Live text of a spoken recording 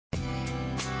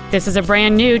This is a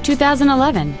brand new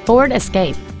 2011 Ford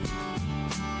Escape.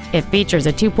 It features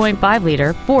a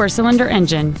 2.5-liter four-cylinder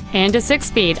engine and a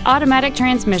 6-speed automatic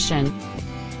transmission.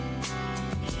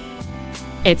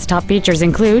 Its top features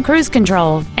include cruise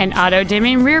control, an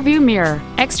auto-dimming rear-view mirror,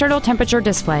 external temperature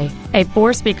display, a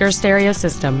 4-speaker stereo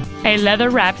system, a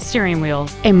leather-wrapped steering wheel,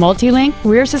 a multi-link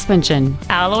rear suspension,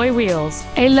 alloy wheels,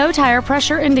 a low-tire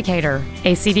pressure indicator,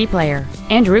 a CD player,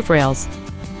 and roof rails.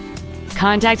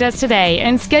 Contact us today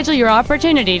and schedule your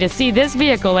opportunity to see this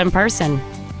vehicle in person.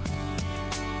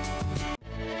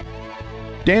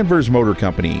 Danvers Motor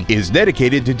Company is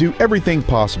dedicated to do everything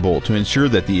possible to ensure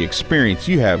that the experience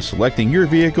you have selecting your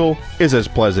vehicle is as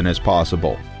pleasant as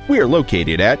possible. We are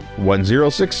located at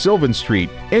 106 Sylvan Street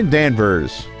in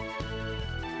Danvers.